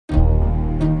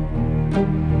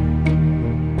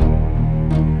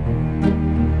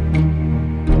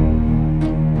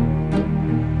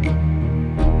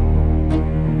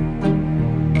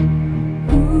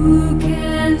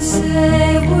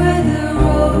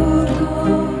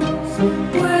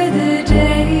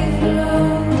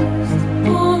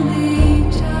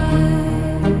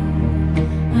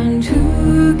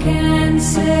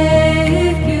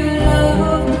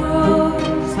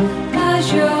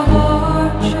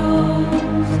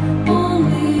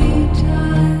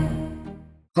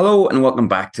Hello and welcome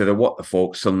back to the What the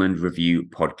Falk Sunderland Review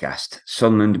podcast.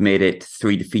 Sunderland made it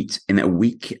 3 defeats in a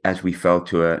week as we fell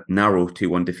to a narrow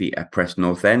 2-1 defeat at Preston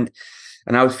North End.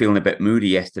 And I was feeling a bit moody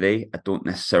yesterday. I don't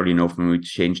necessarily know if my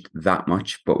mood's changed that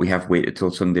much, but we have waited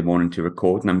till Sunday morning to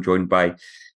record. And I'm joined by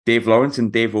Dave Lawrence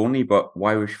and Dave Only. But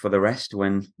why wish for the rest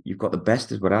when you've got the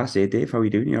best, is what I say. Dave, how are you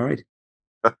doing? You all right?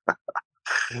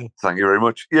 Thank you very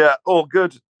much. Yeah, all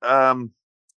good.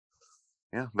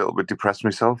 A little bit depressed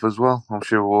myself as well. I'm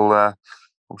sure we'll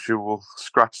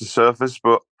scratch the surface,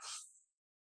 but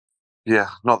yeah,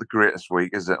 not the greatest week,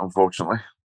 is it? Unfortunately.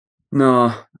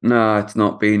 No, it's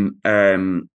not been.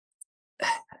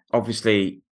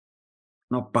 Obviously,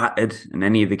 not battered in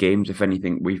any of the games. If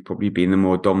anything, we've probably been the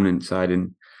more dominant side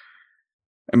in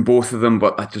both of them,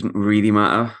 but that doesn't really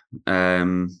matter.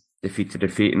 Defeat to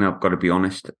defeat, and I've got to be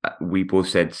honest, we both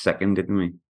said second, didn't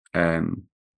we?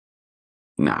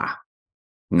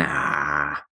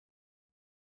 Nah,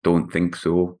 don't think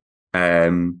so.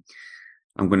 I'm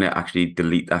going to actually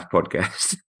delete that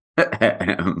podcast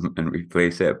and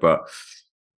replace it. But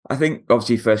I think,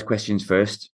 obviously, first questions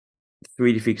first.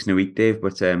 3 defeats in a week, Dave,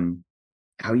 but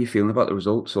how are you feeling about the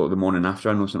results sort of the morning after?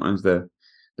 I know sometimes the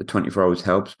 24 hours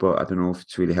helps, but I don't know if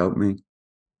it's really helped me.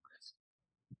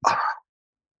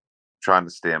 Trying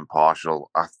to stay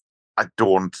impartial. I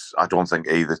don't think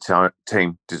either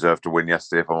team deserved to win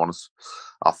yesterday. If I'm honest,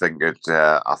 I think it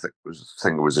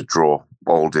was a draw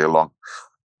all day long.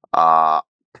 I've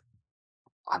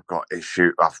got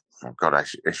issues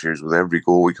with every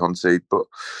goal we concede, but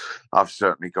I've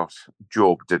certainly got.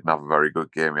 Job didn't have a very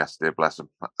good game yesterday, bless him,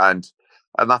 and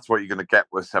that's what you're going to get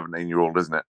with a 17-year-old,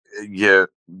 isn't it?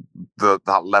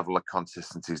 That level of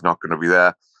consistency is not going to be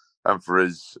there, and for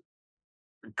as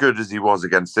good as he was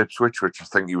against Ipswich, which I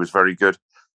think he was very good,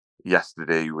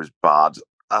 yesterday he was bad,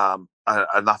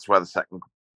 and that's where the second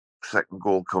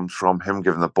goal comes from, him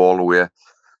giving the ball away.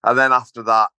 And then after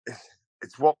that,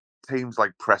 it's what teams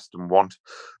like Preston want.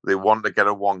 They want to get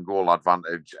a 1-goal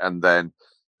advantage, and then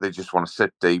they just want to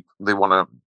sit deep. They want to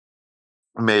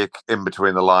make in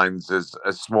between the lines as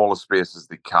small a space as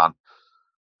they can.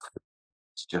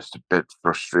 It's just a bit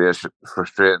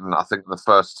frustrating. I think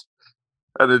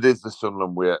and it is the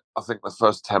Sunderland way. I think the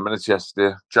first 10 minutes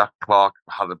yesterday, Jack Clark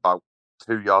had about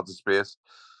 2 yards of space,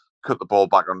 cut the ball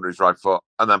back under his right foot,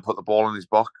 and then put the ball in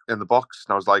the box.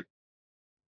 And I was like,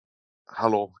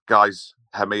 hello, guys,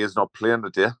 Hemi is not playing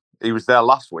today. He was there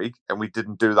last week, and we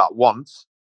didn't do that once,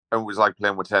 and it was like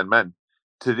playing with 10 men.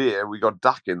 Today, we got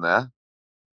Dak in there.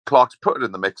 Clark's put it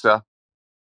in the mixer,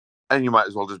 and you might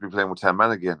as well just be playing with 10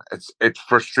 men again. It's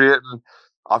frustrating.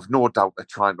 I've no doubt they're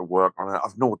trying to work on it.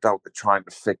 I've no doubt they're trying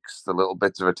to fix the little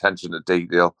bits of attention to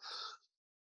detail.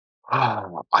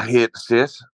 I hate to say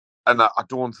it, and I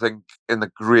don't think, in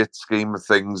the great scheme of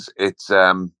things, it's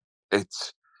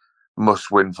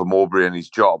must win for Mowbray and his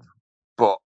job.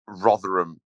 But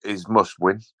Rotherham is must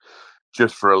win,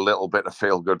 just for a little bit of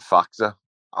feel good factor.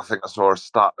 I think I saw a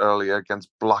stat earlier against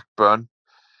Blackburn.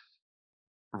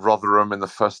 Rotherham in the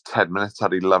first 10 minutes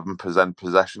had 11%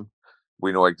 possession.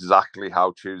 We know exactly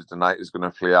how Tuesday night is going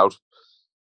to play out.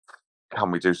 Can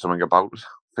we do something about it?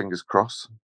 Fingers crossed.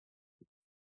 I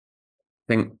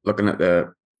think looking at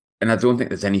and I don't think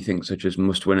there's anything such as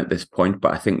must win at this point,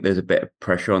 but I think there's a bit of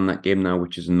pressure on that game now,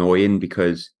 which is annoying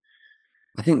because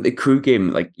I think the Crew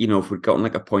game, if we'd gotten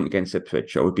a point against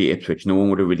Ipswich or would beat Ipswich, no one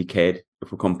would have really cared,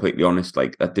 if we're completely honest.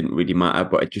 That didn't really matter,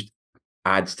 but it just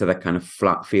adds to that kind of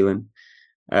flat feeling.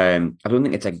 I don't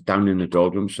think it's down in the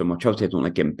doldrums so much. Obviously, I don't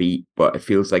like getting beat, but it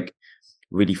feels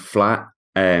really flat.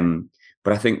 But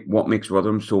I think what makes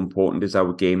Rotherham so important is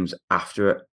our games after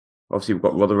it. Obviously, we've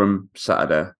got Rotherham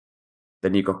Saturday.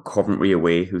 Then you've got Coventry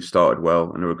away, who started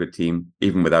well and are a good team,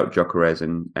 even without Gyökeres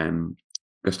and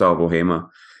Gustavo Hamer.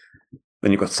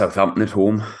 Then you've got Southampton at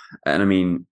home. And I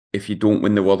mean, if you don't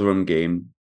win the Rotherham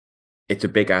game, it's a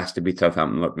big ask to beat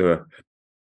Southampton. Look,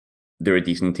 they're a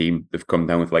decent team. They've come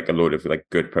down with a load of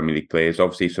good Premier League players.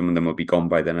 Obviously, some of them will be gone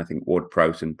by then. I think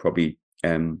Ward-Prowse and probably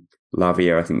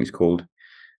Lavia, I think he's called.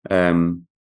 They'll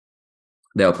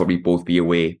probably both be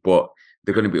away, but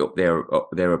they're going to be up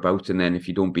thereabouts. And then if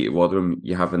you don't beat Rotherham,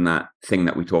 you're having that thing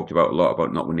that we talked about a lot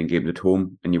about not winning games at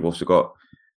home. And you've also got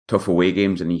tough away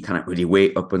games, and you can't really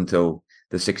wait up until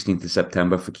the 16th of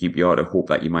September for QPR to hope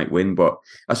that you might win. But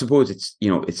I suppose it's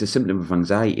a symptom of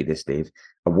anxiety, this, Dave.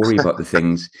 I worry about the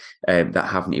things that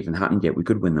haven't even happened yet. We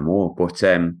could win them all. But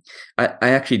I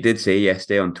actually did say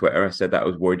yesterday on Twitter, I said that I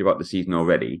was worried about the season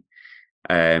already.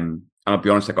 And I'll be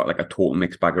honest, I got a total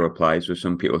mixed bag of replies with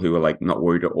some people who were not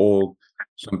worried at all.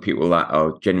 Some people that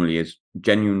are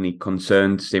genuinely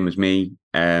concerned, same as me.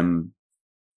 And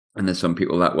there's some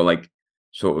people that were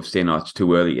sort of saying, "Oh, it's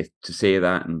too early to say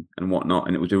that," and whatnot.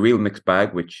 And it was a real mixed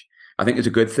bag, which I think is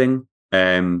a good thing,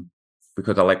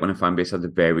 because I like when a fan base has a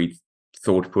varied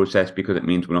thought process, because it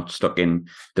means we're not stuck in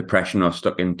depression or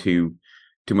stuck into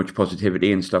too much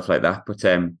positivity and stuff like that. But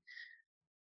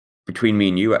between me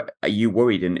and you, are you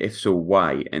worried? And if so,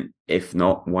 why? And if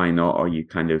not, why not? Or are you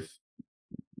kind of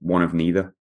one of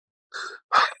neither?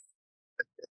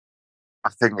 I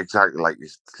think exactly like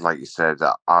you said.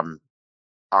 I'm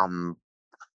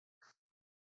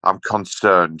I'm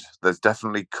concerned. There's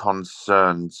definitely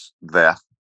concerns there.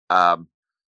 Um,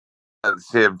 at the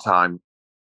same time,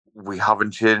 we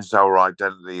haven't changed our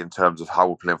identity in terms of how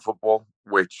we're playing football,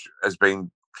 which has been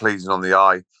pleasing on the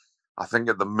eye. I think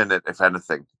at the minute, if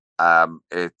anything,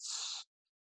 it's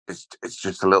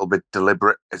just a little bit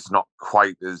deliberate. It's not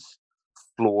quite as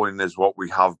flowing as what we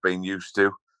have been used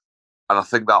to, and I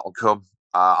think that'll come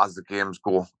as the games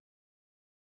go.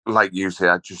 Like you say,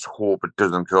 I just hope it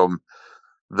doesn't come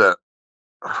that.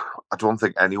 I don't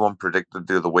think anyone predicted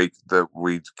the other week that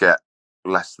we'd get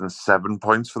less than 7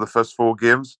 points for the first 4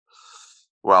 games.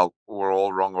 Well, we're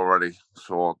all wrong already.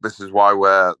 So this is why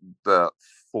we're the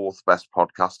fourth best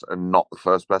podcast and not the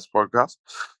first best podcast.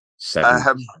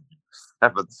 Seven.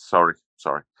 Seventh, sorry.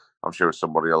 I'm sure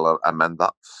somebody will amend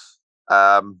that.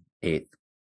 8th.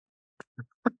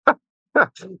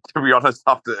 To be honest,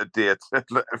 after a day, it's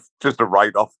just a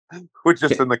write-off. We're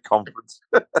just in the conference.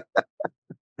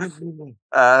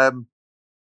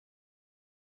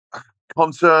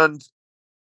 Concerned.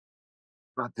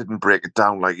 I didn't break it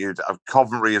down like you.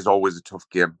 Coventry is always a tough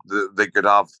game. They could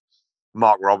have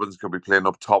Mark Robbins could be playing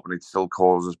up top and he'd still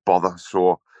cause us bother.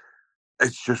 So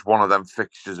it's just one of them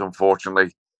fixtures,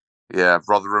 unfortunately. Yeah,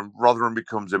 Rotherham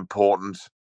becomes important.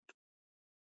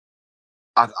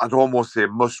 I'd almost say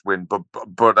must win,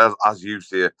 but as you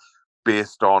say,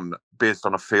 based on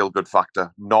a feel good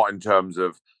factor, not in terms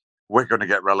of we're going to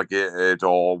get relegated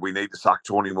or we need to sack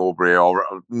Tony Mowbray, or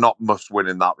not must win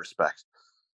in that respect.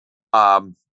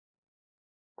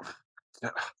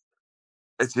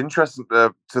 It's interesting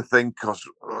to think, because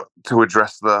to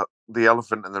address the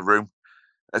elephant in the room,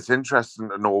 it's interesting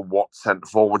to know what centre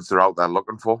forwards they're out there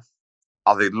looking for.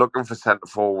 Are they looking for centre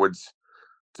forwards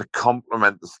to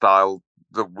complement the style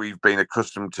that we've been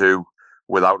accustomed to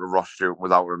without a Ross Stewart,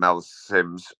 without an Ellis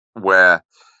Sims, where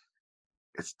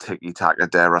it's ticky-taka,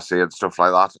 dare I say, and stuff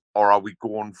like that? Or are we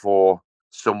going for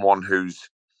someone who's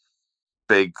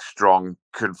big, strong,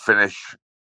 can finish,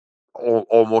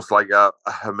 almost like a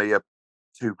Hamia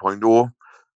 2.0?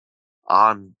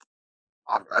 And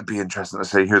I'd be interested to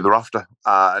see who they're after,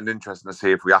 and interesting to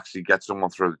see if we actually get someone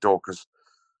through the door, because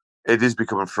it is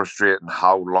becoming frustrating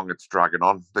how long it's dragging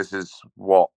on. This is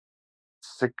what,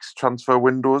 6 transfer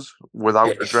windows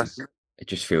without addressing. It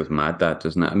just feels mad, that,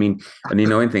 doesn't it? I mean, and the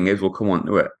annoying thing is, we'll come on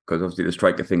to it, because obviously the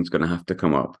striker thing's going to have to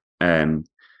come up.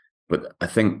 But I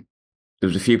think there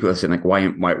was a few people that said, like, why,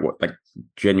 like,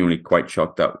 genuinely quite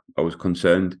shocked that I was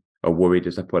concerned or worried,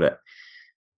 as I put it.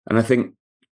 And I think,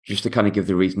 just to kind of give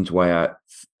the reasons why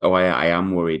I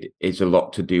am worried, is a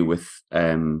lot to do with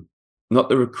not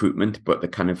the recruitment, but the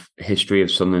kind of history of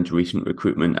Sunderland's recent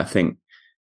recruitment. I think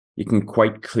you can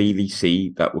quite clearly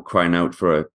see that we're crying out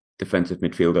for a defensive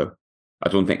midfielder. I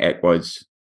don't think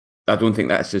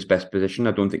that's his best position.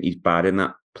 I don't think he's bad in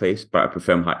that place, but I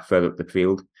prefer him further up the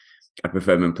field. I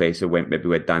prefer him in places maybe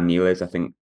where Dan Neil is. I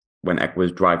think when Ek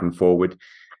was driving forward,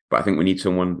 but I think we need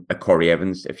someone, a Corey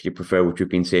Evans, if you prefer, which we've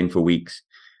been saying for weeks.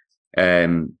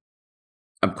 I'm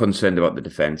concerned about the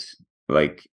defence.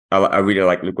 Like, I really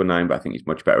like Luke O'Nien, but I think he's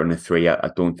much better in a 3. I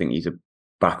don't think he's a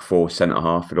back 4 centre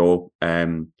half at all.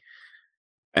 And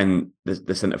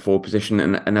the centre forward position,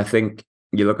 and I think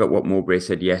you look at what Mowbray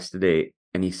said yesterday,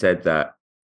 and he said that,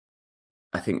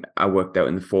 I think I worked out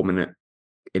in the 4-minute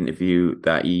interview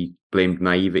that he blamed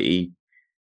naivety,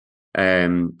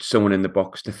 someone in the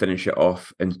box to finish it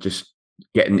off, and just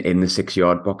getting in the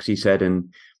 6-yard box, he said.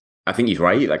 And I think he's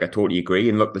right. Like, I totally agree.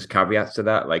 And look, there's caveats to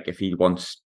that. Like, if he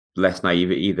wants less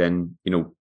naivety, then,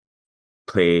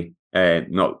 play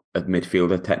not a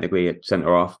midfielder, technically at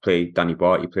centre half, play Danny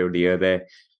Barty, player of the year there.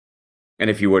 And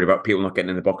if you're worried about people not getting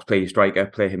in the box, play your striker,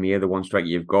 play him here, the one striker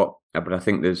you've got. But I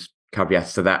think there's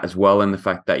caveats to that as well, and the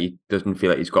fact that he doesn't feel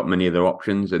like he's got many other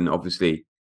options. And obviously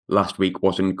last week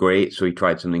wasn't great, so he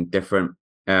tried something different.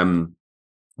 But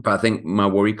I think my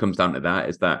worry comes down to that,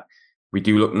 is that we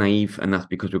do look naive, and that's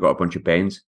because we've got a bunch of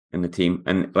Baines in the team.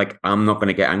 And, like, I'm not going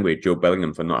to get angry at Joe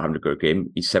Bellingham for not having a good game.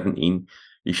 He's 17.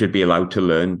 He should be allowed to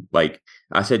learn. Like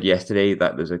I said yesterday,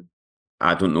 that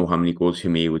I don't know how many goals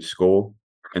Humia would score,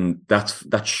 and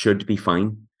that should be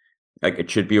fine. Like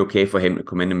it should be okay for him to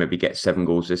come in and maybe get 7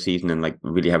 goals this season and like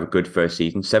really have a good first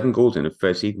season. 7 goals in a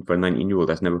first season for a 19-year-old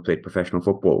that's never played professional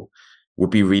football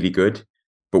would be really good.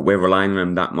 But we're relying on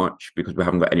him that much because we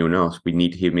haven't got anyone else. We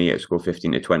need him here to score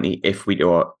 15 to 20 if we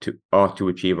are to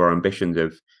achieve our ambitions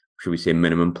of, should we say,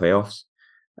 minimum playoffs.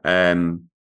 And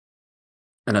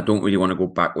I don't really want to go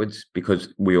backwards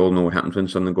because we all know what happens when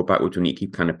Sunderland go backwards. We need to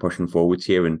keep kind of pushing forwards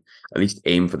here and at least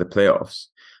aim for the playoffs.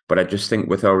 But I just think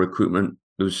with our recruitment,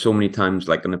 there was so many times,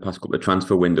 like in the past couple of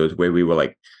transfer windows, where we were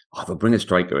like, oh, they'll bring a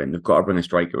striker in. They've got to bring a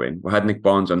striker in. We had Nick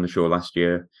Barnes on the show last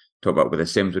year, talk about whether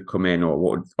Sims would come in or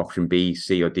what would option B,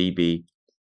 C, or D be.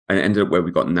 And it ended up where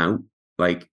we got now.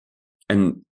 Like,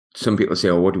 and some people say,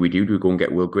 oh, what do we do? Do we go and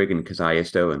get Will Grigg and Keziah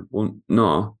Sterling? Well,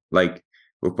 no. Like,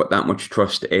 we've put that much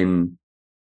trust in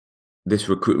this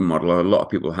recruitment model, a lot of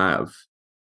people have.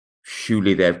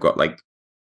 Surely they've got like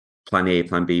plan A,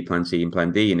 plan B, plan C, and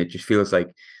plan D. And it just feels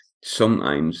like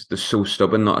sometimes they're so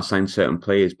stubborn not to sign certain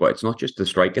players, but it's not just the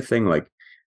striker thing. Like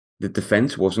the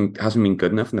defense hasn't been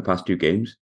good enough in the past 2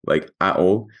 games, like at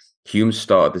all. Humes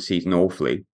started the season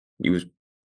awfully. He was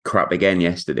crap again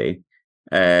yesterday.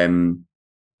 O'Nien,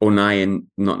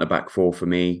 not in a back four for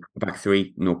me. Back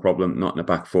three, no problem. Not in a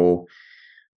back four.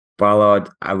 Ballard,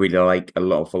 I really like a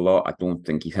lot. I don't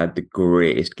think he's had the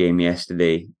greatest game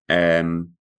yesterday. And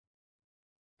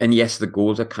yes, the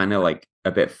goals are kind of like a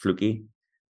bit fluky,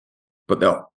 but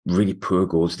they're really poor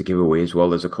goals to give away as well.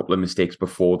 There's a couple of mistakes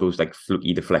before those like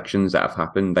fluky deflections that have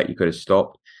happened that you could have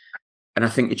stopped. And I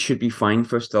think it should be fine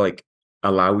for us to like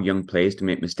allow young players to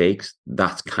make mistakes.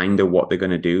 That's kind of what they're going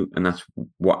to do. And that's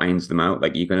what irons them out.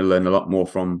 Like you're going to learn a lot more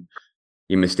from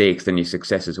your mistakes than your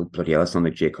successes. Oh, bloody hell, that's not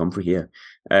like Jake Humphrey here.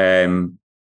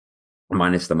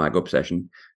 Minus the mag obsession.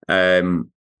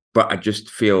 But I just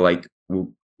feel like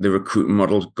the recruiting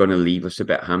model's going to leave us a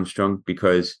bit hamstrung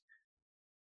because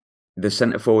the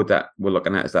centre forward that we're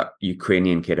looking at is that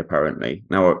Ukrainian kid, apparently.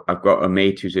 Now, I've got a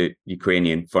mate who's a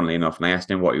Ukrainian, funnily enough, and I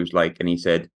asked him what he was like, and he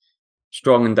said,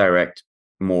 strong and direct,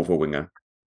 more of a winger,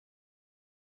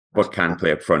 but can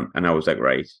play up front. And I was like,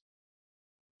 right.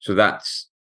 So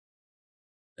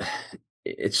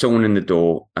it's someone in the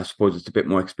door. I suppose it's a bit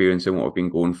more experience than what I've been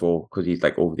going for because he's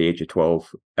like over the age of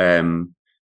 12.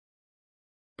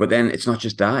 But then it's not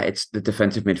just that; it's the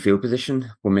defensive midfield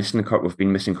position. We've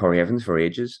been missing Corey Evans for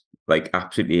ages, like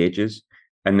absolutely ages.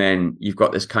 And then you've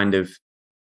got this kind of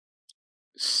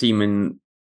simmering,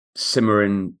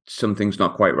 something's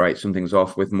not quite right, something's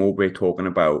off with Mowbray talking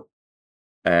about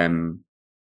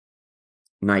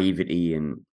naivety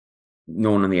and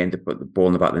no one on the end to put the ball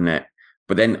in the back of the net.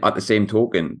 But then at the same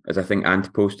token, as I think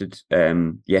Ant posted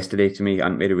yesterday to me,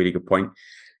 Ant made a really good point.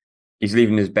 He's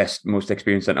leaving his best, most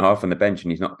experienced centre half on the bench,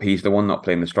 and he's the one not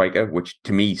playing the striker, which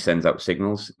to me sends out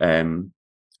signals. And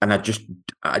I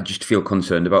just feel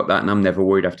concerned about that. And I'm never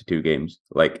worried after 2 games.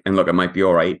 Like, and look, it might be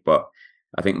all right, but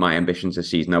I think my ambitions this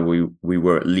season are we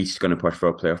were at least going to push for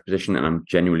a playoff position, and I'm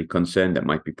genuinely concerned that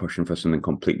might be pushing for something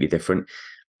completely different.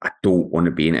 I don't want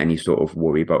to be in any sort of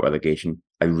worry about relegation.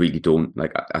 I really don't.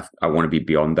 Like, I want to be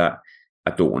beyond that. I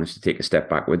don't want us to take a step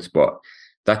backwards, but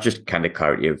that's just kind of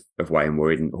clarity of why I'm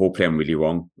worried. And hopefully I'm really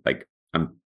wrong. Like,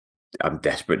 I'm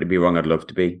desperate to be wrong. I'd love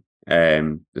to be.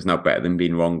 There's not better than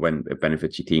being wrong when it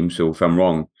benefits your team. So if I'm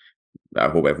wrong, I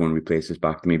hope everyone replaces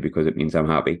back to me because it means I'm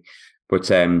happy. But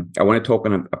I want to talk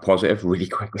on a positive really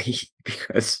quickly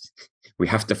because we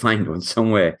have to find one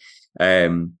somewhere.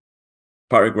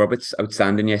 Patrick Roberts,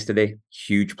 outstanding yesterday.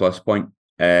 Huge plus point.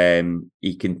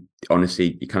 He can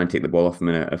honestly, you can't take the ball off him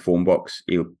in a phone box.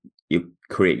 He'll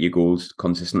create your goals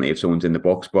consistently if someone's in the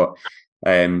box. But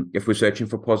if we're searching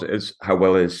for positives, how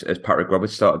well has Patrick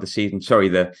Roberts started the season? Sorry,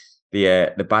 the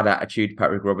bad attitude,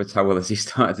 Patrick Roberts. How well has he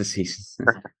started the season?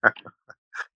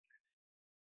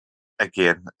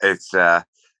 Again, it's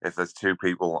if there's 2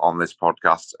 people on this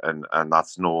podcast, and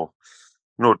that's no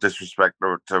disrespect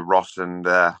to Ross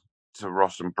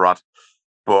and Brad,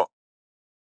 but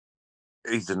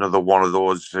he's another one of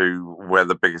those who we're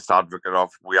the biggest advocate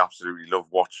of. We absolutely love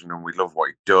watching him. We love what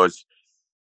he does.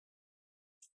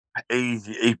 He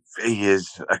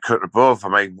is a cut above. I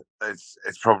mean, it's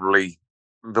probably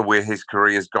the way his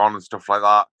career has gone and stuff like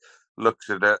that.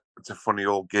 Looks at it, it's a funny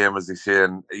old game, as they say,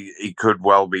 and he could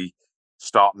well be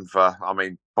starting for. I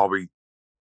mean, Bobby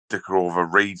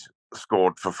Dickerova-Reid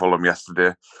scored for Fulham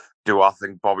yesterday. Do I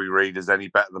think Bobby Reid is any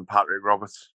better than Patrick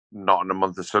Roberts? Not in a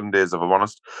month of Sundays, if I'm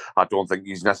honest. I don't think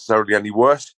he's necessarily any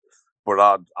worse, but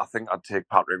I think I'd take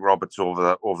Patrick Roberts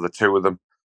over the 2 of them.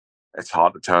 It's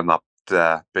hard to turn that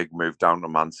big move down to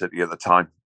Man City at the time,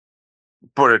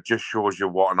 but it just shows you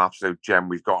what an absolute gem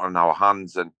we've got in our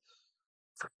hands. And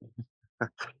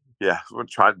yeah, we're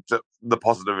trying to. The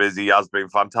positive is he has been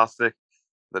fantastic.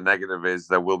 The negative is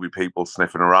there will be people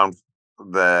sniffing around.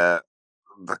 The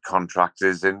contract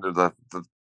is into the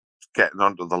getting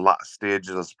onto the latter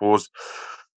stages, I suppose.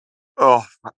 Oh,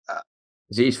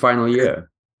 Is it his final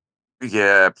year?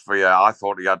 yeah, I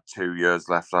thought he had 2 years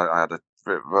left. I had a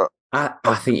bit of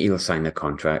I think he'll sign the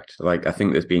contract. Like, I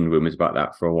think there's been rumours about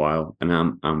that for a while, and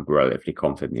I'm relatively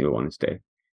confident he'll want to stay.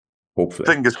 Hopefully.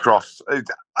 fingers crossed.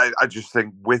 I just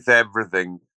think with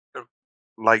everything,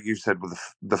 like you said, with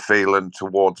the feeling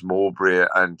towards Mowbray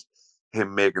and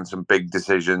him making some big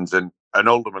decisions and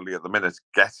ultimately at the minute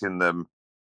getting them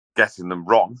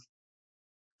wrong.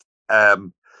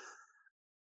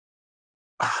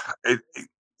 It,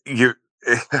 you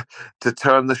to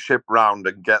turn the ship round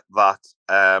and get that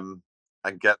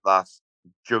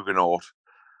juggernaut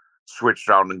switched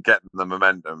round and getting the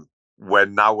momentum. We're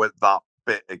now at that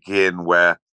bit again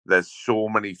where there's so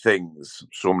many things,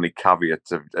 so many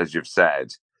caveats, as you've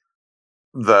said,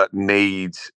 that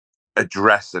need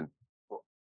addressing,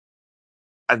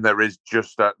 and there is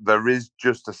just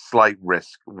a slight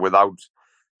risk without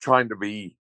trying to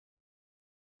be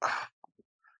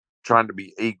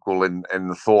equal in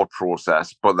the thought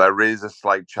process, but there is a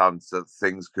slight chance that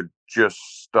things could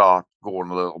just start going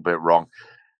a little bit wrong.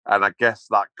 And I guess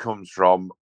that comes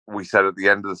from, we said at the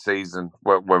end of the season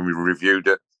when we reviewed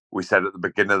it, we said at the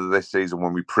beginning of this season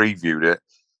when we previewed it,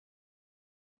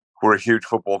 we're a huge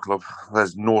football club.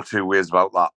 There's no two ways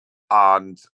about that.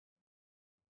 And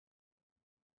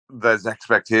there's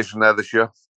expectation there this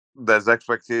year. There's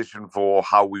expectation for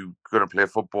how we're going to play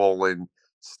football in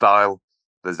style.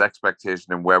 There's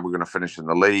expectation in where we're going to finish in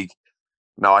the league.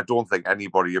 Now, I don't think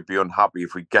anybody would be unhappy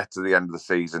if we get to the end of the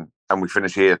season and we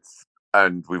finish 8th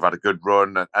and we've had a good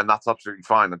run, and that's absolutely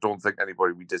fine. I don't think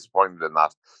anybody would be disappointed in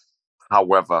that.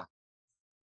 However,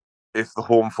 if the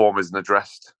home form isn't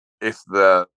addressed, if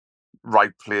the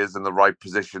right players in the right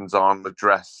positions aren't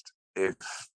addressed, if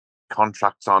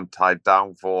contracts aren't tied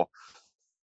down for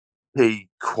key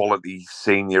quality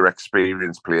senior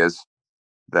experienced players,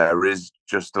 there is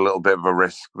just a little bit of a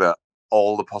risk that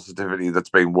all the positivity that's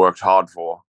been worked hard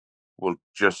for will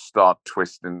just start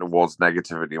twisting towards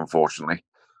negativity, unfortunately.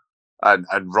 And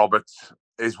Robert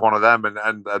is one of them.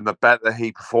 And the better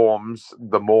he performs,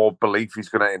 the more belief he's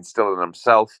going to instill in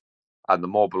himself, and the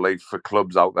more belief for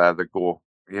clubs out there that go,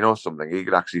 you know something, he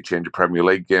could actually change a Premier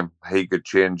League game. He could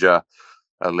change a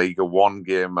Liga 1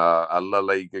 game, a La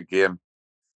Liga game.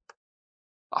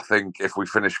 I think if we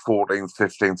finish 14th,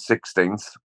 15th,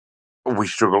 16th, we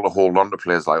struggle to hold on to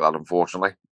players like that,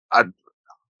 unfortunately.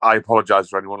 I apologise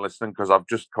for anyone listening because I've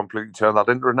just completely turned that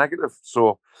into a negative.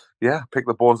 So, yeah, pick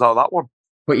the bones out of that one.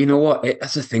 But you know what?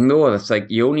 That's the thing, though. It's like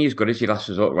you're only as good as your last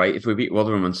result, right? If we beat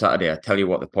Rotherham on Saturday, I tell you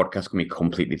what, the podcast can be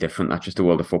completely different. That's just the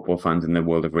world of football fans and the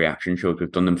world of reaction shows.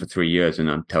 We've done them for 3 years, and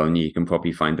I'm telling you, you can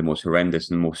probably find the most horrendous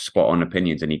and most spot-on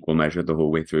opinions in equal measure the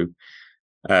whole way through.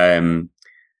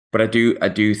 But I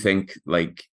do think,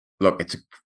 like, look,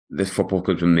 this football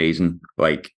club's amazing.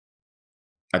 Like,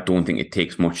 I don't think it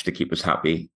takes much to keep us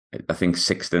happy. I think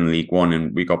 6th in League One,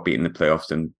 and we got beaten in the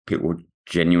playoffs, and people were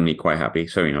genuinely quite happy.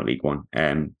 Sorry, not League One,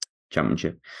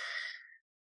 Championship.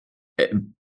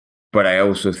 But I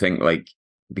also think, like,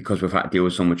 because we've had to deal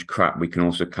with so much crap, we can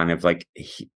also kind of, like,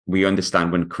 we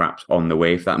understand when crap's on the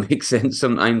way, if that makes sense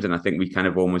sometimes. And I think we kind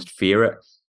of almost fear it.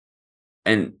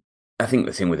 And I think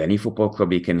the same with any football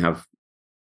club. You can have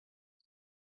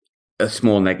a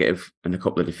small negative and a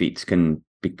couple of defeats can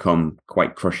become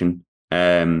quite crushing.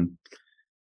 But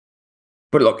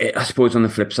look, I suppose on the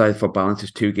flip side, for balance,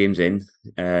 is 2 games in.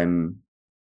 And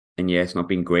yeah, it's not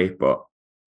been great, but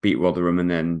beat Rotherham and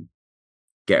then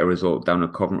get a result down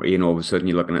at Coventry, and all of a sudden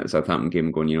you're looking at the Southampton game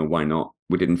and going, you know, why not?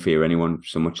 We didn't fear anyone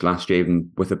so much last year,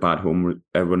 even with a bad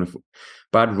run of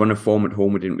form at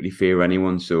home. We didn't really fear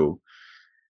anyone, so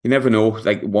you never know.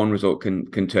 Like, one result can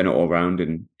turn it all around,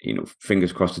 and you know,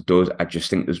 fingers crossed it does. I just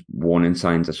think there's warning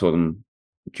signs. I saw them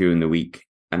during the week,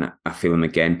 and I feel them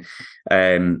again.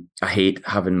 I hate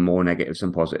having more negatives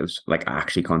than positives. Like, I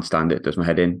actually can't stand it. It does my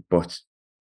head in, but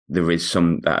there is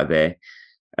some that are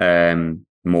there.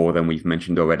 More than we've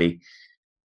mentioned already.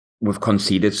 We've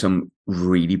conceded some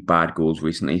really bad goals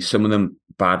recently. Some of them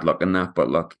bad luck in that, but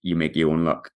look, you make your own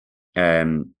luck.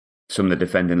 Some of the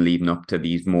defending leading up to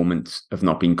these moments have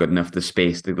not been good enough. The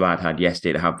space the lad had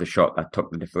yesterday to have the shot that took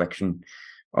the deflection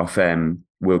off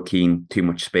Will Keane, too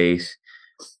much space.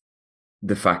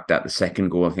 The fact that the second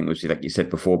goal, I think, was, like you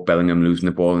said before, Bellingham losing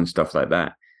the ball and stuff like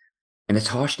that. And it's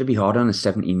harsh to be hard on a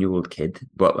 17-year-old kid,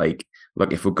 but, like,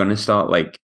 look, if we're going to start,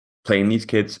 like, playing these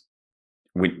kids,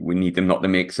 we need them not to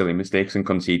make silly mistakes and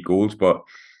concede goals. But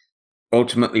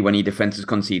ultimately, when your defense is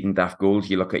conceding daft goals,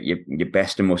 you look at your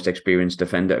best and most experienced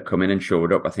defender to come in and show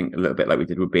it up. I think a little bit like we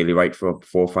did with Bailey Wright for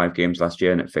 4 or 5 games last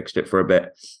year, and it fixed it for a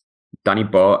bit. Danny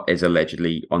Bart is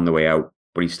allegedly on the way out,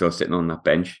 but he's still sitting on that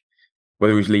bench.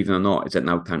 Whether he's leaving or not, is it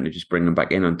now time to just bring him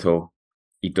back in until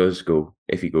he does go,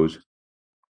 if he goes?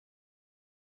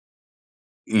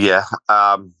 Yeah.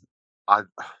 I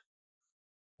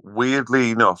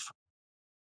weirdly enough,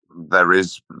 there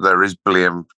is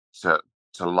blame to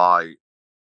lie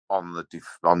on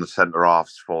the centre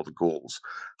halves for the goals.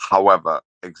 However,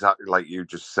 exactly like you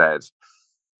just said,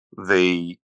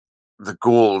 the the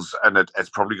goals, and it's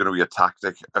probably going to be a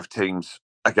tactic of teams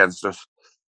against us.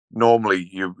 Normally,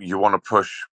 you want to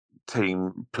push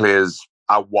team players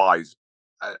out wide,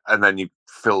 and then you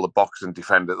fill the box and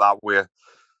defend it that way.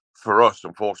 For us,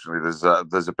 unfortunately, there's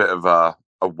a bit of a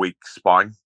weak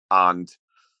spine, and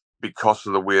because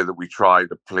of the way that we try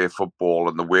to play football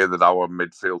and the way that our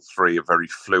midfield three are very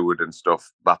fluid and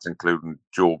stuff, that's including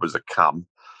Job as a cam,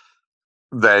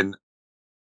 then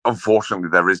unfortunately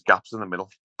there is gaps in the middle.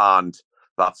 And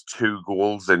that's 2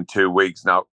 goals in 2 weeks.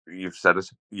 Now, you've said it,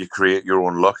 you create your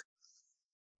own luck.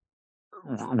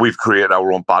 We've created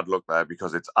our own bad luck there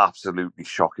because it's absolutely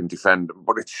shocking defending.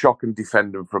 But it's shocking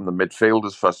defending from the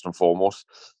midfielders first and foremost.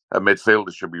 A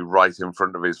midfielder should be right in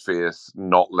front of his face,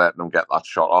 not letting him get that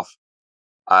shot off.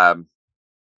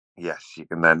 Yes, you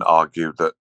can then argue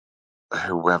that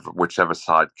whichever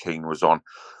side Keane was on,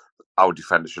 our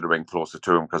defender should have been closer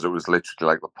to him because it was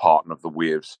literally like the parting of the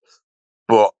waves.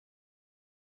 But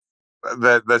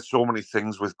there's so many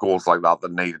things with goals like that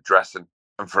that need addressing,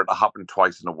 and for it to happen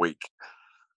twice in a week,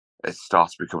 it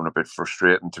starts becoming a bit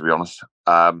frustrating, to be honest.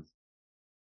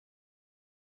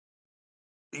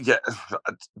 Yeah,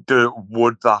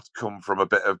 would that come from a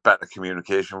bit of better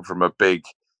communication from a big,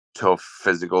 tough,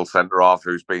 physical centre half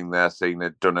who's been there, seen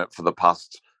it, done it for the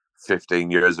past 15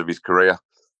 years of his career?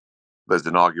 There's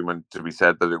an argument to be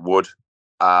said that it would.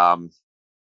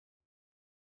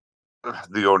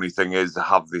 The only thing is,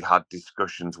 have they had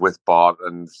discussions with Bart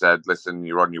and said, "Listen,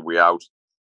 you're on your way out.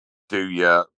 Do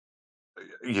we're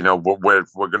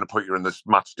going to put you in this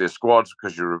match day squad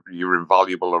because you're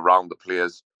invaluable around the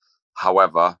players.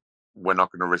 However, we're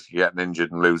not going to risk you getting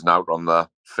injured and losing out on the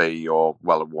fee, or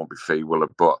well, it won't be fee, will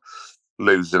it? But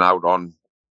losing out on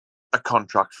a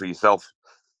contract for yourself.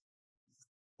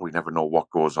 We never know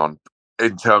what goes on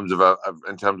in terms of a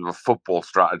football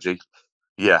strategy.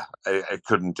 Yeah, it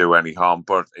couldn't do any harm,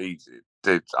 but he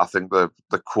did. I think the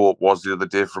quote was the other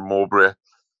day from Mowbray,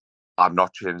 "I'm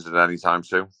not changing it anytime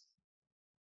soon."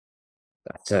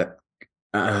 That's it.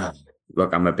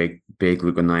 Look, I'm a big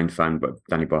Lucan 9 fan, but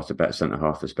Danny Bart's a better centre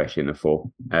half, especially in the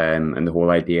four. And the whole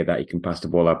idea that he can pass the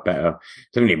ball out better,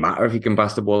 it doesn't really matter if he can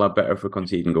pass the ball out better for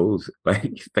conceding goals,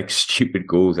 like stupid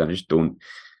goals.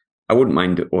 I wouldn't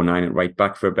mind 09 at right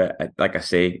back for a bit. Like I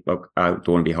say, look, I don't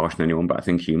want to be harsh on anyone, but I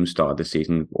think Hume started the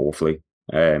season awfully.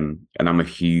 And I'm a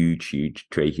huge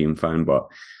Trey Hume fan, but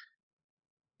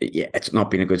yeah, it's not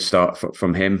been a good start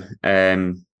from him.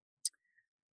 We're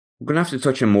gonna have to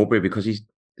touch on Mowbray because he's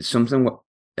something.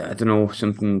 I don't know,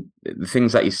 something. The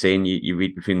things that he's saying, you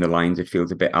read between the lines. It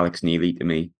feels a bit Alex Neely to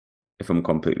me, if I'm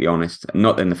completely honest.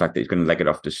 Not in the fact that he's going to leg it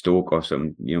off to Stoke or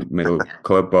some middle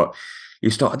club, but you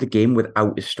started the game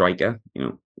without a striker.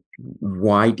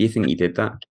 Why do you think he did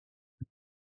that?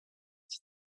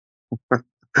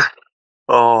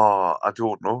 Oh, I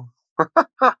don't know.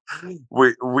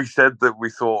 We said that we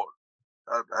thought,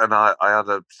 and I had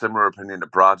a similar opinion to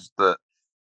Brad, that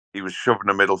he was shoving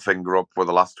a middle finger up for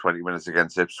the last 20 minutes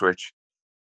against Ipswich.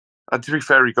 And to be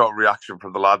fair, he got a reaction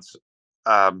from the lads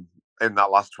in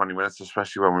that last 20 minutes,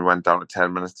 especially when we went down to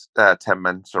 10 minutes, 10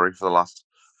 men, sorry, for the last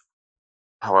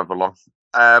however long.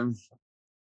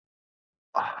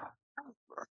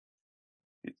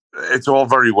 It's all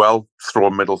very well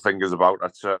throwing middle fingers about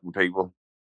at certain people.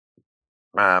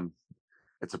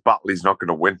 It's a battle he's not going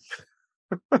to win.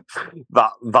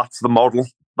 That's the model.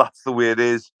 That's the way it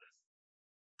is.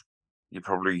 You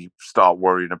probably start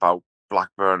worrying about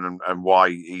Blackburn and why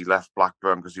he left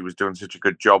Blackburn because he was doing such a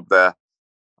good job there.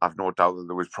 I've no doubt that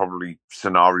there was probably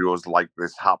scenarios like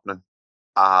this happening.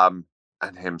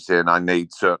 And him saying, "I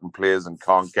need certain players and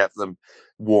can't get them,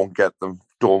 won't get them,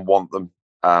 don't want them,"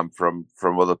 from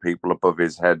other people above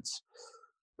his head's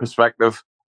perspective.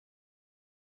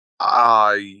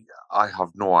 I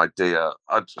have no idea.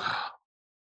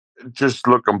 Just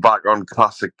looking back on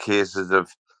classic cases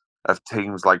of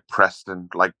teams like Preston,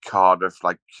 like Cardiff,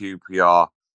 like QPR,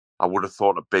 I would have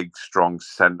thought a big, strong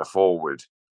centre forward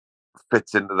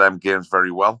fits into them games very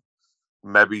well.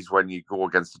 Maybe it's when you go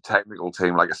against a technical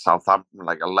team like a Southampton,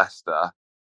 like a Leicester,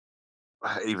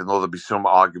 even though there'll be some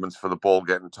arguments for the ball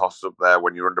getting tossed up there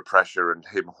when you're under pressure and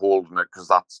him holding it, because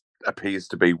that appears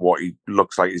to be what he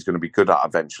looks like he's going to be good at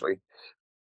eventually.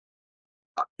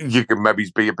 You can maybe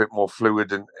be a bit more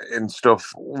fluid in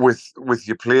stuff with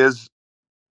your players.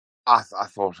 I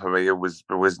thought Javier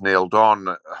was nailed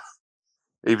on,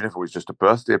 even if it was just a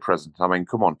birthday present. I mean,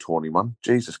 come on, Tony, man,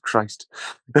 Jesus Christ!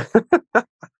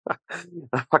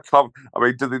 I can't. I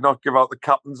mean, do they not give out the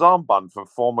captain's armband for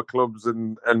former clubs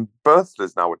and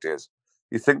birthdays nowadays?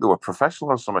 You think they were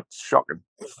professional or something? It's shocking.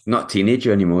 Not a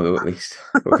teenager anymore, though. At least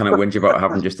what kind of whinge about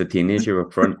having just a teenager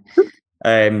up front?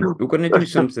 We're going to do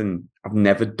something I've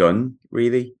never done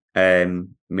really,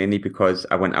 mainly because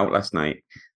I went out last night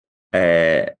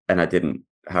and I didn't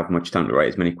have much time to write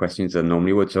as many questions as I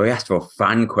normally would. So I asked for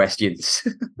fan questions,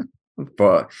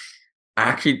 but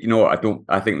actually, you know what?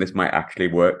 I think this might actually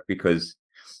work because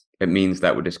it means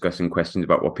that we're discussing questions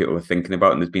about what people are thinking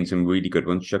about. And there's been some really good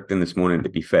ones chucked in this morning, to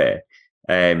be fair,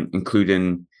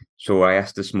 including. So I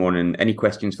asked this morning, any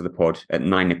questions for the pod at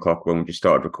 9:00 when we just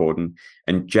started recording.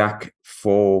 And Jack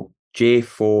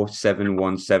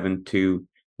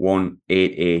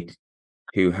J47172188,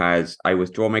 who has, I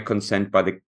withdraw my consent by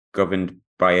the governed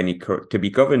by any to be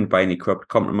governed by any corrupt,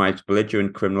 compromised,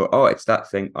 belligerent criminal. Oh, it's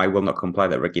that thing. I will not comply,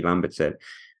 that Ricky Lambert said.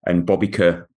 And Bobby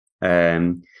Kerr,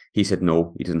 he said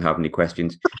no, he doesn't have any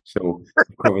questions. So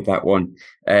covered that one.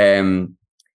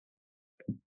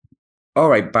 All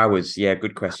right, Bowers. Yeah,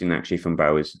 good question actually from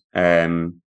Bowers.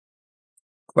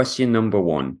 Question number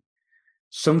 1.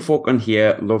 Some folk on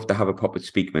here love to have a pop at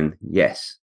Speakman.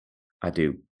 Yes, I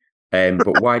do.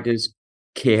 But why does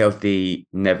KLD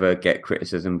never get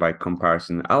criticism by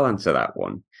comparison? I'll answer that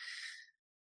one.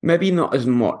 Maybe not as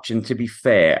much. And to be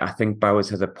fair, I think Bowers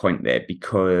has a point there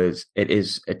because it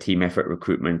is a team effort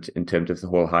recruitment in terms of the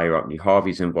whole hierarchy.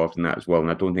 Harvey's involved in that as well.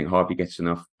 And I don't think Harvey gets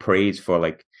enough praise for,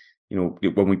 like, you know,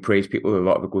 when we praise people, a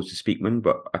lot of it goes to Speakman,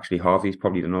 but actually Harvey's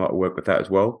probably done a lot of work with that as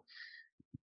well.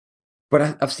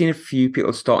 But I've seen a few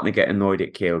people starting to get annoyed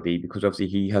at KLD because obviously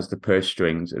he has the purse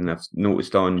strings, and I've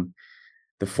noticed on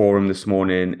the forum this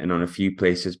morning and on a few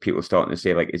places, people starting to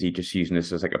say, like, is he just using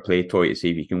this as like a play toy to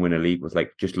see if he can win a league with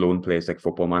like just loan players, like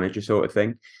Football Manager sort of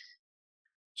thing?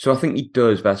 So I think he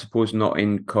does, but I suppose not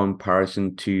in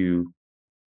comparison to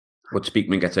what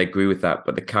Speakman gets. I agree with that,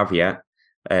 but the caveat,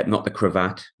 not the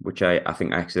cravat, which I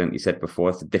think I accidentally said before.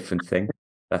 It's a different thing.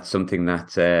 That's something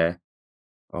that,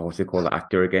 what's he called, the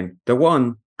actor again? The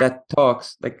one that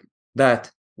talks like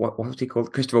that. What was he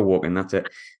called? Christopher Walken. That's it.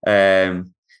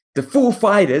 The Foo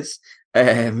Fighters.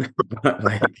 But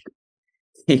like,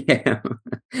 yeah,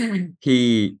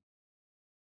 he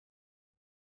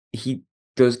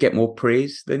does get more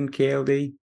praise than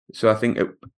KLD. So I think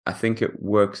it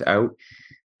works out.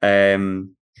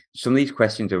 Some of these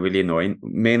questions are really annoying.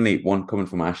 Mainly one coming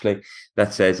from Ashley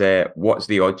that says, what's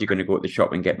the odds you're going to go to the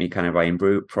shop and get me kind of Iron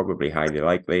Brew? Probably highly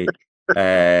likely.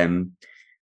 How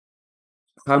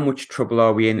much trouble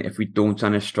are we in if we don't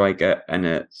sign a striker and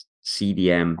a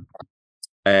CDM?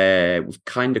 We've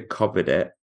kind of covered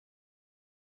it,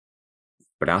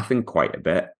 but I think quite a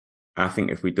bit. I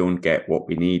think if we don't get what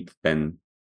we need, then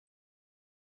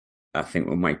I think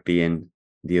we might be in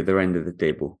the other end of the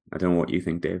table. I don't know what you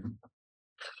think, Dave.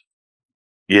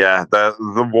 Yeah,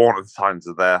 the warning signs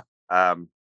are there.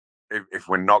 If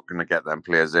we're not going to get them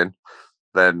players in,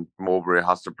 then Mowbray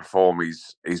has to perform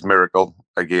his miracle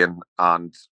again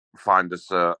and find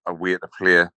us a way to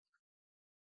play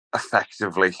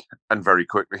effectively and very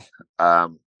quickly.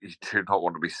 You do not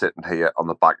want to be sitting here on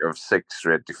the back of 6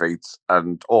 straight defeats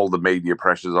and all the media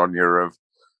pressures on you of,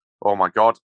 oh my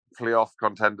God, playoff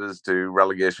contenders to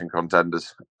relegation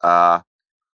contenders.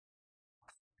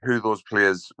 Who those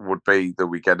players would be that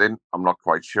we get in, I'm not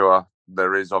quite sure.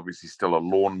 There is obviously still a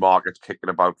loan market kicking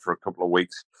about for a couple of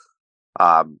weeks.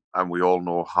 And we all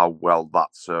know how well that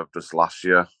served us last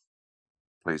year.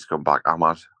 Please come back,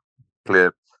 Ahmad. Play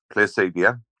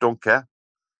CDM. Don't care.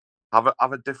 Have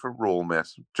a different role, mate.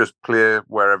 Just play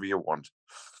wherever you want.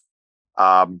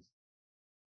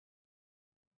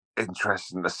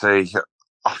 Interesting to see.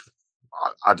 I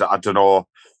don't know.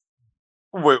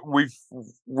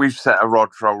 We've set a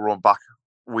rod for our own back.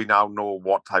 We now know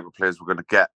what type of players we're going to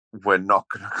get. We're not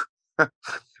going to.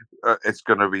 It's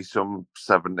going to be some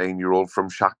 17-year-old from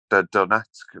Shakhtar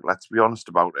Donetsk. Let's be honest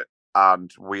about it, and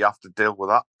we have to deal with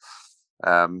that.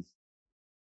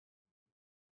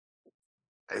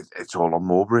 It's all on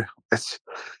Mowbray. It's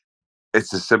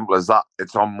as simple as that.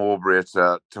 It's on Mowbray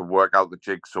to work out the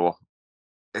jigsaw.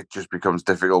 It just becomes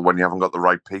difficult when you haven't got the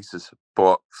right pieces.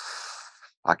 But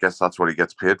I guess that's what he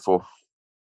gets paid for.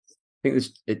 I think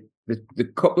there's a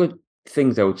couple of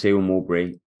things I would say on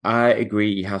Mowbray. I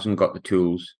agree he hasn't got the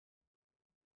tools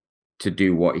to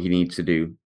do what he needs to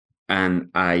do. And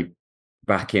I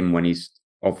back him when he's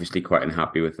obviously quite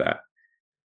unhappy with that.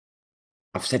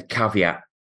 I've said caveat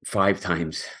 5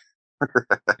 times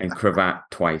and cravat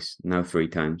twice, now 3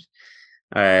 times.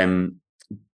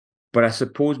 But I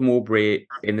suppose Mowbray,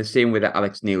 in the same way that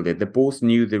Alex Neil did, they both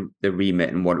knew the remit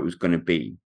and what it was going to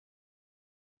be.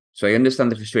 So I understand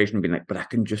the frustration of being like, but I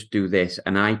can just do this.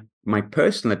 And my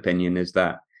personal opinion is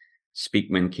that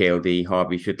Speakman, KLD,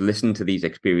 Harvey should listen to these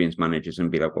experienced managers and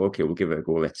be like, well, okay, we'll give it a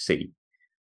go. Let's see.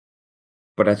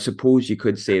 But I suppose you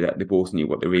could say that they both knew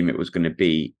what the remit was going to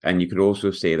be. And you could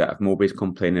also say that if Mowbray's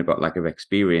complaining about lack of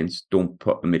experience, don't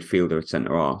put a midfielder at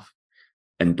centre half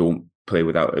and don't play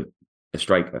without a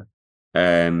striker.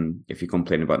 If you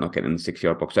complain about not getting in the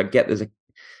 6-yard box. So I get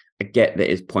that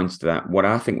his points to that. What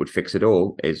I think would fix it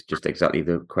all is just exactly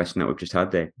the question that we've just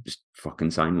had there. Just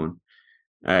fucking sign one.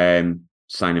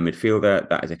 Sign a midfielder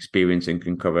that has experience and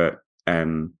can cover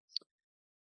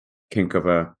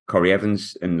Corey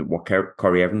Evans and what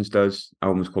Corey Evans does. I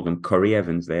almost called him Curry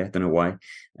Evans there. I don't know why.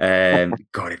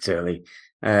 God, it's early.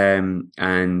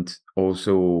 And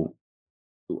also,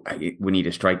 we need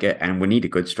a striker, and we need a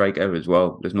good striker as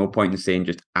well. There's no point in saying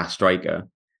just a striker.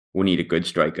 We need a good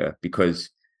striker, because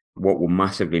what we're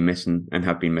massively missing and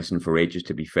have been missing for ages,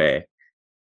 to be fair,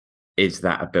 is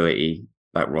that ability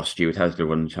that Ross Stewart has to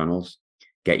run channels,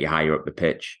 get you higher up the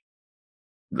pitch.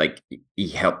 Like, he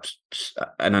helps,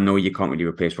 and I know you can't really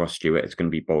replace Ross Stewart. It's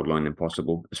going to be borderline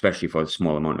impossible, especially for a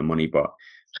small amount of money. But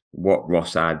what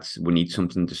Ross adds, we need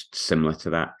something just similar to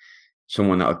that.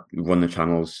 Someone that'll run the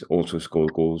channels, also score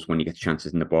goals when he gets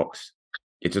chances in the box.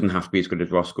 It doesn't have to be as good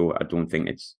as Roscoe. I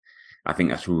think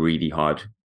that's really hard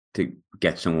to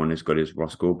get someone as good as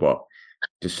Roscoe, but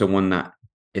just someone that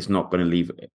is not going to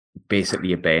leave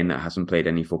basically a Bain that hasn't played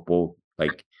any football,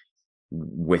 like,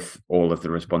 with all of the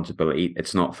responsibility.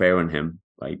 It's not fair on him,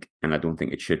 like, and I don't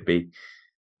think it should be.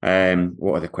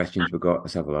 What other questions we got?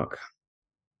 Let's have a look.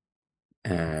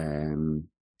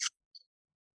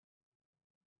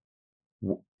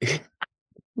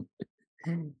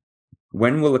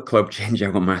 When will the club change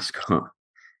our mascot?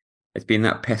 It's been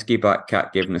that pesky black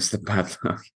cat giving us the bad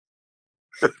luck.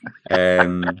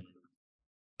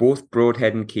 Both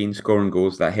Broadhead and Keane scoring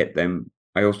goals that hit them.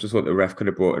 I also thought the ref could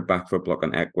have brought it back for a block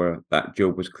on Ekwa that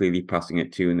Job was clearly passing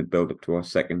it to in the build-up to our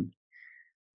second.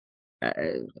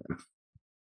 That's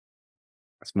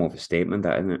more of a statement,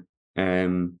 that, isn't it? I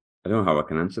don't know how I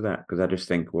can answer that, because I just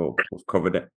think, well, we've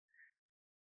covered it.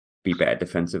 Be better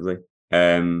defensively.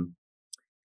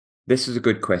 This is a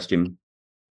good question.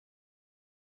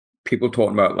 People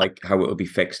talking about like how it'll be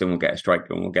fixed and we'll get a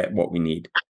striker and we'll get what we need.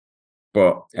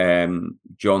 But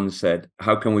John said,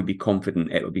 how can we be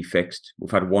confident it'll be fixed? We've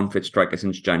had one fit striker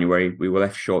since January. We were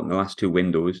left short in the last 2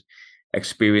 windows.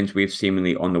 Experience we have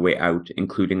seemingly on the way out,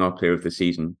 including our player of the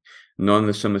season. None of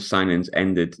the summer signings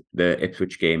ended the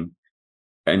Ipswich game,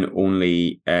 and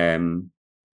only the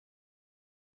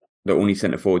only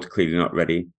centre forward's clearly not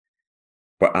ready.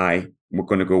 But we're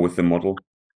going to go with the model.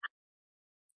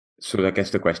 So I guess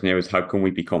the question here is, how can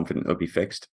we be confident it'll be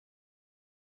fixed?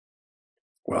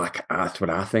 Well, that's what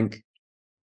I think.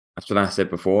 That's what I said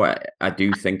before. I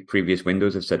do think previous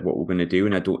windows have said what we're going to do,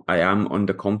 and I am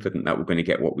underconfident that we're going to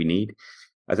get what we need.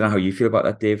 I don't know how you feel about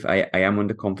that, Dave. I am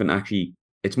underconfident. Actually,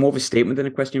 it's more of a statement than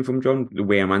a question from John, the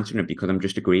way I'm answering it, because I'm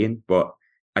just agreeing. But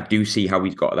I do see how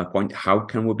he's got to that point. How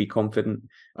can we be confident?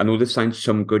 I know they've signed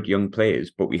some good young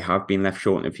players, but we have been left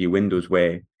short in a few windows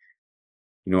where,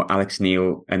 Alex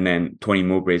Neil and then Tony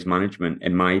Mowbray's management,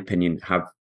 in my opinion, have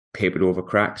papered over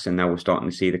cracks, and now we're starting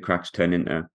to see the cracks turn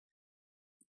into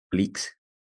leaks.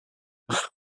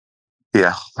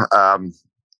 Yeah. An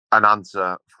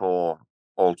answer for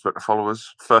all Twitter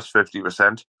followers. First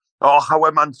 50%. Oh, how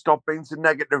man, stop being so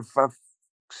negative. For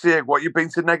sake, what you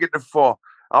being so negative for?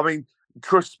 I mean,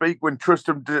 trust Speakman, trust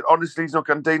him. Honestly, he's not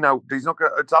going to do now. He's not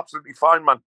going. It's absolutely fine,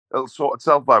 man. It'll sort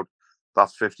itself out.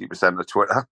 That's 50% of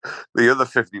Twitter. The other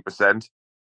 50%,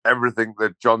 everything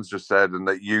that John's just said and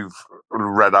that you've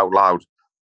read out loud,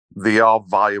 they are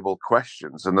viable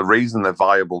questions. And the reason they're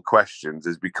viable questions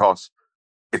is because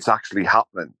it's actually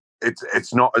happening.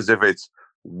 It's not as if it's,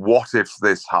 what if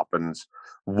this happens?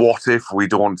 What if we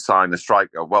don't sign a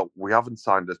striker? Well, we haven't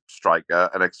signed a striker,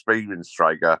 an experienced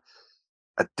striker,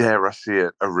 dare I say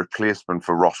it, a replacement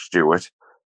for Ross Stewart,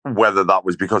 whether that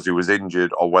was because he was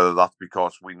injured or whether that's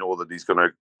because we know that he's going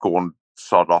to go and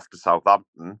sod off to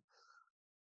Southampton.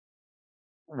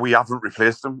 We haven't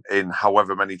replaced him in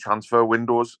however many transfer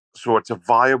windows. So it's a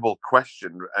viable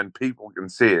question, and people can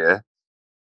say,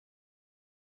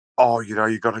 oh,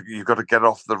 you've got to get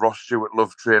off the Ross Stewart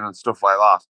love train and stuff like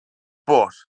that.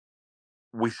 But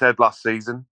we said last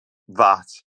season that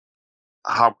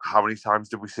how many times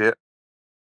did we say it?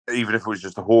 Even if it was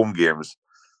just the home games,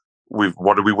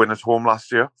 what did we win at home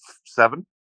last year? 7,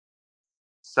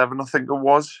 I think it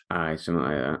was. Aye, something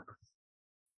like that.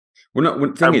 We're not.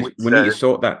 The thing And is, we we need to said,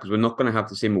 sort that because we're not going to have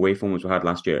the same away form as we had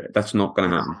last year. That's not going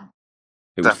to happen.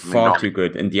 It was definitely far not. too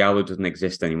good, and Diallo doesn't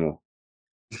exist anymore.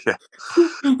 Yeah.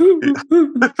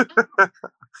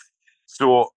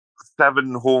 So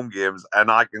 7 home games, and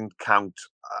I can count,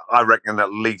 I reckon,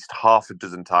 at least half a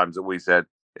dozen times that we said,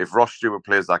 if Ross Stewart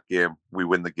plays that game, we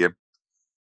win the game.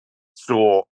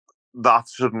 So that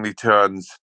suddenly turns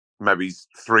maybe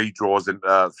 3 draws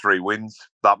into 3 wins.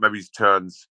 That maybe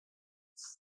turns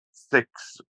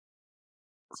 6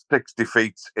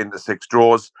 defeats into 6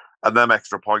 draws, and them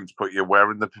extra points put you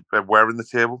where in the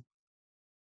table.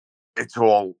 It's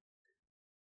all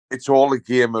a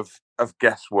game of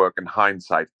guesswork and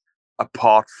hindsight.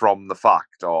 Apart from the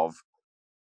fact of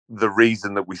the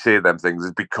reason that we say them things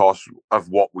is because of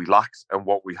what we lacked and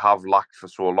what we have lacked for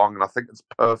so long, and I think it's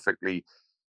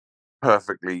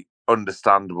perfectly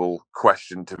understandable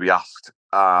question to be asked.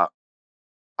 I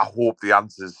hope the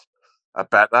answers are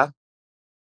better.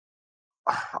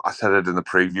 I said it in the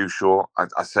preview show.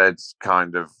 I said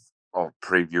kind of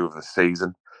preview of the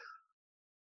season.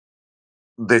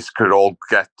 This could all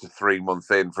get to 3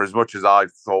 months in. For as much as I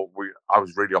thought I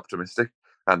was really optimistic,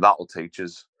 and that'll teach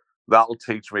us. That'll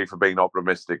teach me for being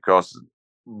optimistic, because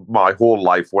my whole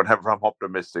life, whenever I'm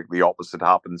optimistic, the opposite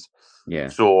happens. Yeah.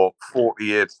 So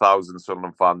 48,000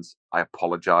 Sunderland fans, I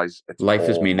apologise. Life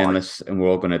is meaningless, and we're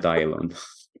all going to die alone.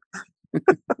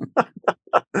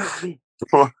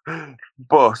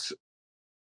 but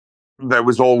there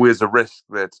was always a risk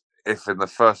that if in the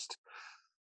first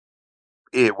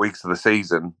 8 weeks of the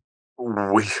season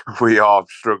we are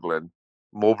struggling,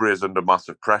 Mowbray is under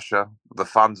massive pressure. The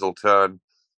fans will turn.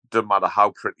 Doesn't matter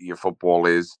how pretty your football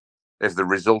is. If the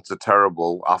results are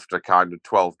terrible after kind of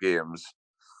 12 games,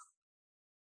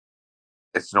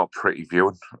 it's not pretty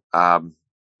viewing.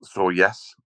 So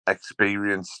yes,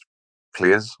 experienced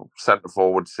players, centre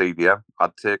forward, CDM.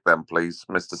 I'd take them, please,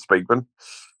 Mr. Speakman.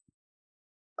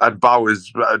 And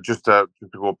Bowers, just to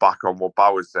go back on what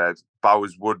Bowers said,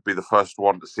 Bowers would be the first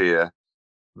one to say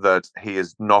that he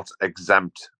is not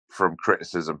exempt from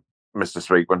criticism, Mr.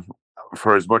 Speakman.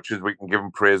 For as much as we can give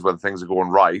him praise when things are going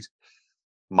right,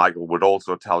 Michael would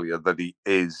also tell you that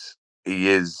he's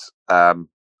the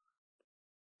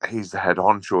head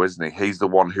honcho, isn't he? He's the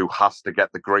one who has to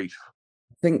get the grief.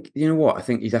 I think, you know what? I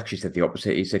think he's actually said the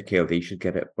opposite. He said KLD should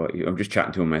get it, but I'm just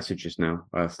chatting to a message just now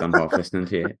whilst I'm half listening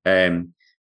to you.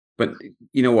 But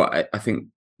you know what? I think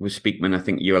with Speakman, I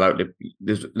think you're allowed to.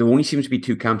 There only seems to be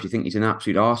 2 camps. You think he's an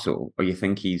absolute arsehole, or you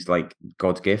think he's like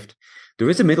God's gift. There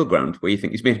is a middle ground where you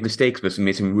think he's made mistakes, but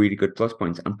made some really good plus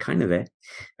points. I'm kind of there.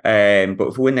 But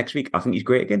if we win next week, I think he's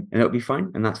great again, and it'll be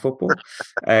fine. And that's football.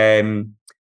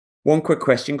 One quick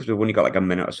question, because we've only got like a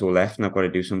minute or so left, and I've got to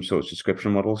do some sort of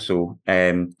subscription model. So,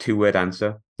 2-word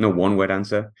answer. No, 1-word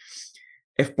answer.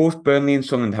 If both Burnley and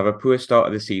Sunderland have a poor start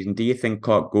of the season, do you think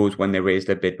Clark goes when they raise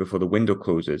their bid before the window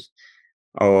closes?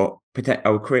 Or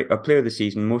a player of the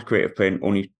season, most creative player, and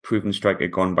only proven striker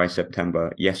gone by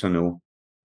September? Yes or no?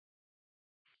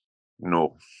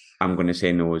 No. I'm going to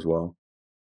say no as well,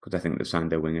 because I think they've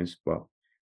signed their wingers. But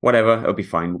whatever, it'll be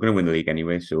fine. We're going to win the league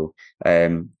anyway. So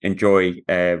enjoy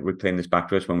replaying this back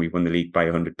to us when we've won the league by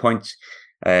 100 points.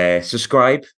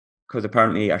 Subscribe, because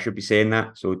apparently I should be saying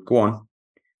that. So go on,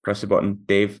 press the button.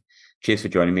 Dave, cheers for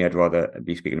joining me. I'd rather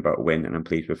be speaking about a win, and I'm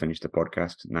pleased we've finished the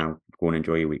podcast. Now go and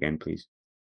enjoy your weekend, please.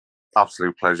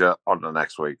 Absolute pleasure. On to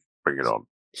next week. Bring it on.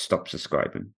 Stop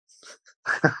subscribing.